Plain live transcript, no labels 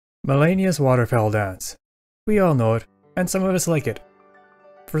Malenia's Waterfowl Dance. We all know it, and some of us like it,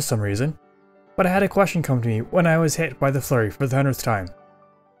 for some reason. But I had a question come to me when I was hit by the flurry for the 100th time.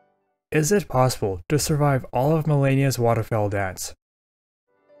 Is it possible to survive all of Malenia's Waterfowl Dance?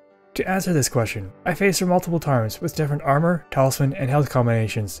 To answer this question, I faced her multiple times with different armor, talisman, and health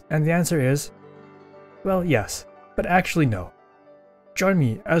combinations, and the answer is, well, yes, but actually no. Join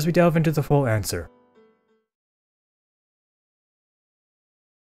me as we delve into the full answer.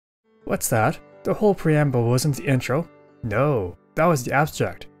 What's that? The whole preamble wasn't the intro? No, that was the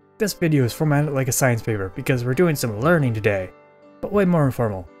abstract. This video is formatted like a science paper because we're doing some learning today, but way more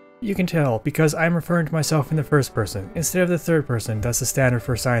informal. You can tell because I'm referring to myself in the first person instead of the third person that's the standard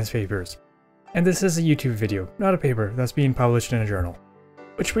for science papers. And this is a YouTube video, not a paper that's being published in a journal.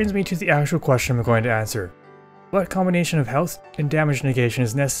 Which brings me to the actual question I'm going to answer. What combination of health and damage negation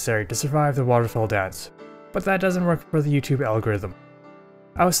is necessary to survive the Waterfowl Dance? But that doesn't work for the YouTube algorithm.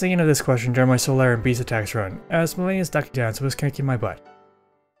 I was thinking of this question during my Solarium Beast Attacks run, as Malenia's Ducky Dance was kicking my butt.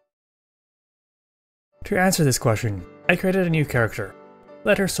 To answer this question, I created a new character.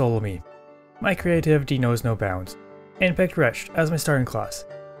 Let her solo me. My creativity knows no bounds, and picked Wretched as my starting class.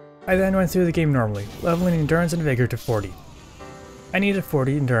 I then went through the game normally, leveling Endurance and Vigor to 40. I needed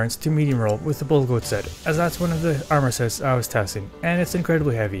 40 Endurance to medium roll with the Bull Goat set, as that's one of the armor sets I was testing, and it's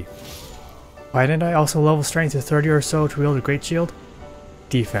incredibly heavy. Why didn't I also level Strength to 30 or so to wield a Great Shield?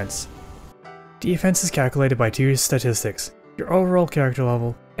 Defense. Defense is calculated by two statistics, your overall character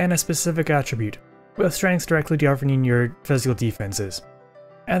level, and a specific attribute, with Strength directly governing your physical defenses.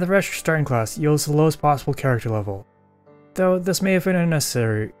 And the Wretched starting class yields the lowest possible character level. Though this may have been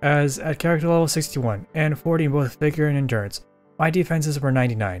unnecessary, as at character level 61 and 40 in both Vigor and Endurance, my defenses were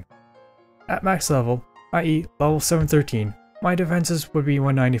 99. At max level, i.e. level 713, my defenses would be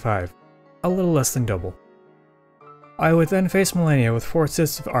 195, a little less than double. I would then face Malenia with 4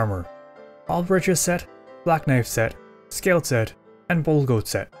 sets of armor, All Bridges set, Black Knife set, Scaled set, and Bull Goat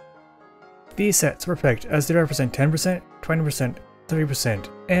set. These sets were picked as they represent 10%, 20%, 30%,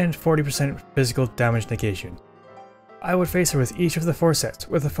 and 40% physical damage negation. I would face her with each of the 4 sets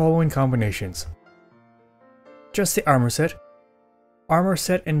with the following combinations. Just the armor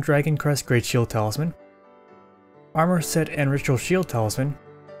set and Dragon Crest Great Shield Talisman, armor set and Ritual Shield Talisman,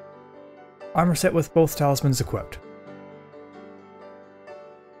 armor set with both talismans equipped.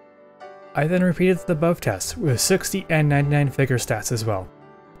 I then repeated the above tests with 60 and 99 Vigor stats as well.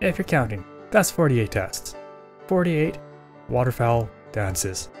 If you're counting, that's 48 tests. 48 Waterfowl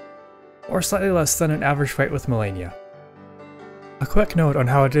Dances. Or slightly less than an average fight with Malenia. A quick note on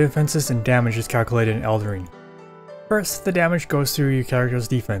how defenses and damage is calculated in Elden Ring. First, the damage goes through your character's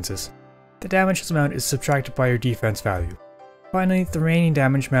defenses. The damage amount is subtracted by your defense value. Finally, the remaining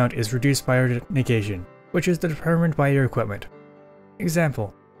damage amount is reduced by your negation, which is determined by your equipment.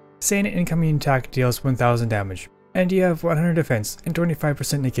 Example. Say an incoming attack deals 1000 damage, and you have 100 defense and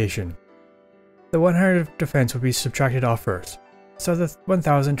 25% negation. The 100 defense would be subtracted off first, so the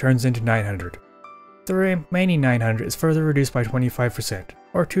 1000 turns into 900. The remaining 900 is further reduced by 25%,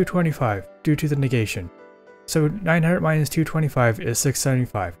 or 225 due to the negation. So 900 minus 225 is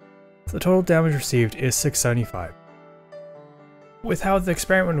 675. The total damage received is 675. With how the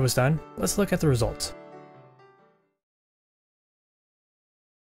experiment was done, let's look at the results.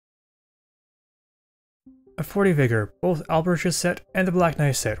 At 40 Vigor, both Albert's set and the Black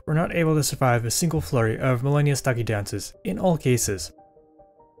Knife set were not able to survive a single flurry of Malenia's Ducky Dances, in all cases.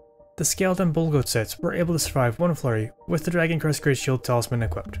 The Scaled and Bull Goat sets were able to survive one flurry with the Dragon Crest Great Shield Talisman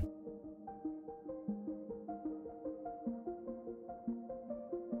equipped.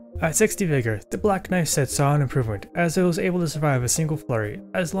 At 60 Vigor, the Black Knife set saw an improvement as it was able to survive a single flurry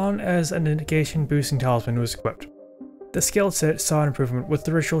as long as a negation boosting talisman was equipped. The Scaled set saw an improvement with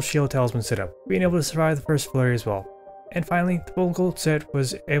the Ritual Shield Talisman setup, being able to survive the first flurry as well. And finally, the Bull Goat set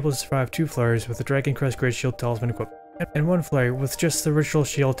was able to survive 2 flurries with the Dragon Crest Great Shield Talisman equipped, and 1 flurry with just the Ritual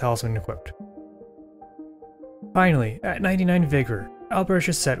Shield Talisman equipped. Finally, at 99 Vigor,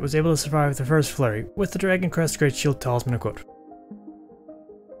 Albert's set was able to survive the first flurry with the Dragon Crest Great Shield Talisman equipped.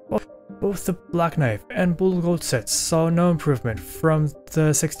 Both the Black Knife and Bull Goat sets saw no improvement from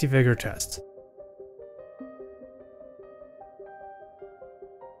the 60 Vigor tests.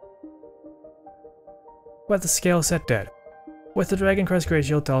 But the Scale set did. With the Dragon Crest Great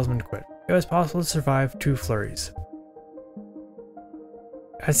Shield Talisman equipped, it was possible to survive 2 flurries.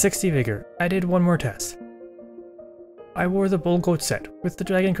 At 60 Vigor, I did one more test. I wore the Bull Goat set with the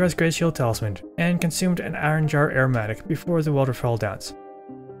Dragon Crest Great Shield Talisman and consumed an Iron Jar Aromatic before the Waterfowl Dance.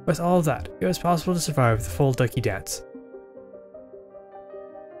 With all of that, it was possible to survive the full Ducky Dance.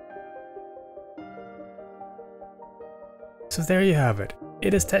 So there you have it.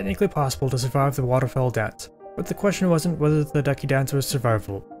 It is technically possible to survive the Waterfowl Dance, but the question wasn't whether the Ducky Dance was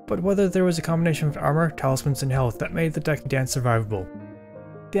survivable, but whether there was a combination of armor, talismans, and health that made the Ducky Dance survivable.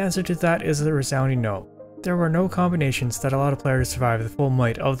 The answer to that is a resounding no. There were no combinations that allowed a player to survive the full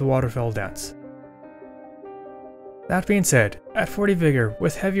might of the Waterfowl Dance. That being said, at 40 vigor,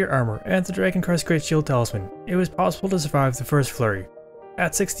 with heavier armor and the Dragon Crest Great Shield Talisman, it was possible to survive the first flurry.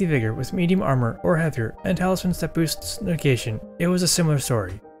 At 60 vigor, with medium armor or heavier and talismans that boost negation, it was a similar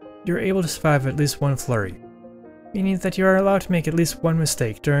story. You were able to survive at least one flurry, meaning that you are allowed to make at least one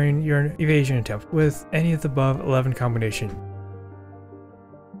mistake during your evasion attempt with any of the above 11 combination.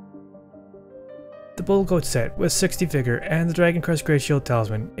 The Bull Goat set with 60 vigor and the Dragon Crest Great Shield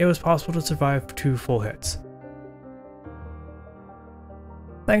Talisman, it was possible to survive 2 full hits.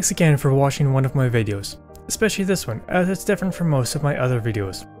 Thanks again for watching one of my videos, especially this one as it's different from most of my other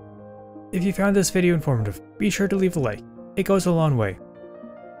videos. If you found this video informative, be sure to leave a like, it goes a long way.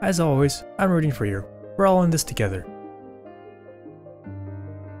 As always, I'm rooting for you, we're all in this together.